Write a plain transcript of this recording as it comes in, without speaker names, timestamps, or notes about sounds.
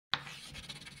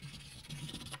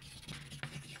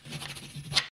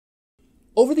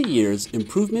Over the years,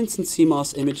 improvements in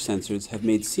CMOS image sensors have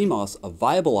made CMOS a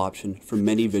viable option for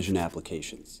many vision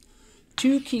applications.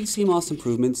 Two key CMOS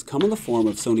improvements come in the form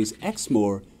of Sony's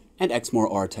Exmor and Exmor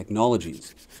R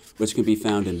technologies, which can be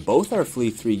found in both our Flee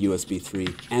 3 USB 3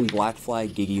 and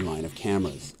Blackfly Gigi line of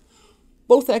cameras.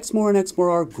 Both Exmor and Exmor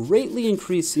R greatly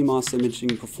increase CMOS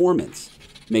imaging performance,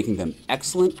 making them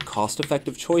excellent,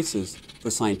 cost-effective choices for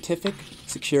scientific,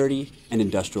 security, and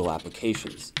industrial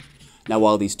applications. Now,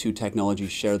 while these two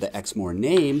technologies share the Exmor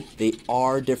name, they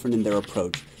are different in their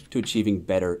approach to achieving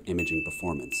better imaging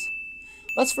performance.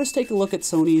 Let's first take a look at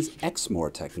Sony's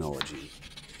Exmor technology.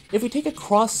 If we take a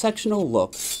cross-sectional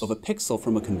look of a pixel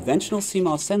from a conventional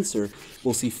CMOS sensor,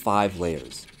 we'll see 5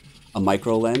 layers: a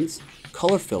micro lens,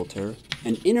 color filter,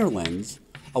 an inner lens,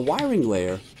 a wiring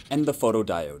layer, and the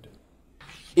photodiode.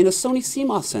 In a Sony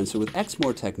CMOS sensor with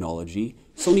Exmor technology,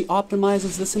 Sony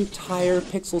optimizes this entire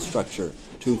pixel structure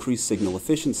to increase signal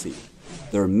efficiency.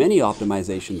 There are many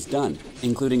optimizations done,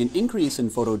 including an increase in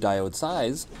photodiode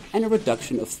size and a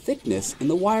reduction of thickness in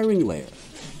the wiring layer.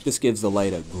 This gives the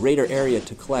light a greater area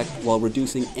to collect while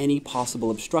reducing any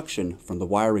possible obstruction from the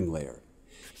wiring layer.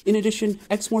 In addition,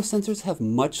 Exmor sensors have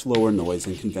much lower noise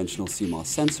than conventional CMOS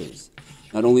sensors.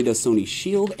 Not only does Sony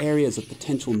shield areas of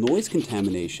potential noise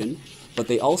contamination, but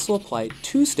they also apply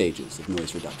 2 stages of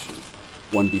noise reduction,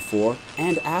 one before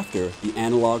and after the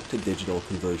analog to digital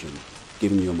conversion,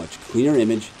 giving you a much cleaner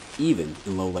image even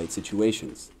in low light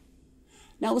situations.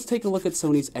 Now let's take a look at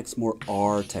Sony's Exmor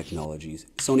R technologies,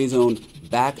 Sony's own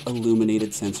back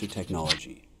illuminated sensor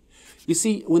technology. You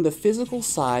see, when the physical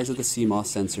size of the CMOS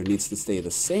sensor needs to stay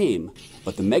the same,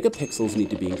 but the megapixels need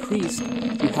to be increased,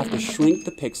 you have to shrink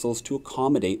the pixels to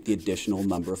accommodate the additional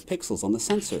number of pixels on the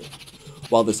sensor.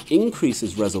 While this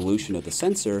increases resolution of the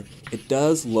sensor, it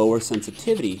does lower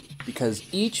sensitivity because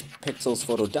each pixel's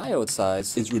photodiode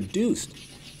size is reduced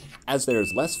as there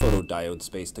is less photodiode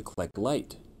space to collect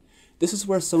light. This is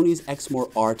where Sony's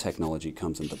Exmor R technology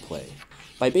comes into play.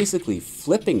 By basically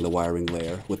flipping the wiring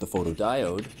layer with the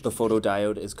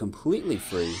photodiode is completely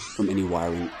free from any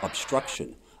wiring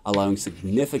obstruction, allowing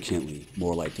significantly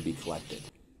more light to be collected.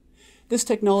 This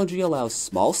technology allows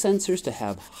small sensors to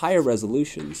have higher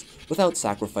resolutions without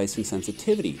sacrificing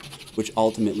sensitivity, which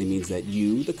ultimately means that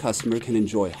you, the customer, can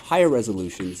enjoy higher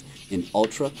resolutions in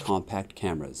ultra-compact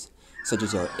cameras, such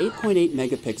as our 8.8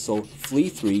 megapixel Flee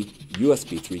 3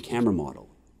 USB 3 camera model.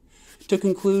 To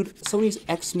conclude, Sony's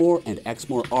Exmor and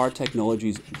Exmor R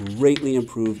technologies greatly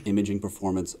improve imaging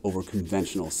performance over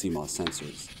conventional CMOS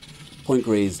sensors. Point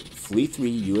Gray's Flee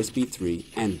 3 USB 3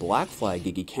 and Blackfly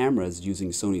Gigi cameras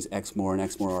using Sony's Exmor and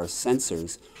Exmor R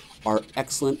sensors are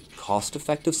excellent,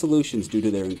 cost-effective solutions due to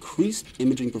their increased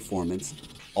imaging performance,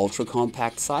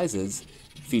 ultra-compact sizes,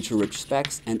 feature-rich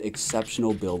specs, and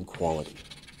exceptional build quality.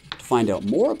 To find out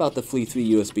more about the Flee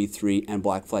 3 USB 3 and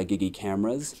Blackfly Gigi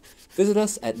cameras, visit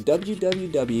us at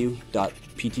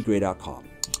www.ptgray.com.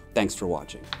 Thanks for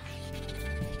watching.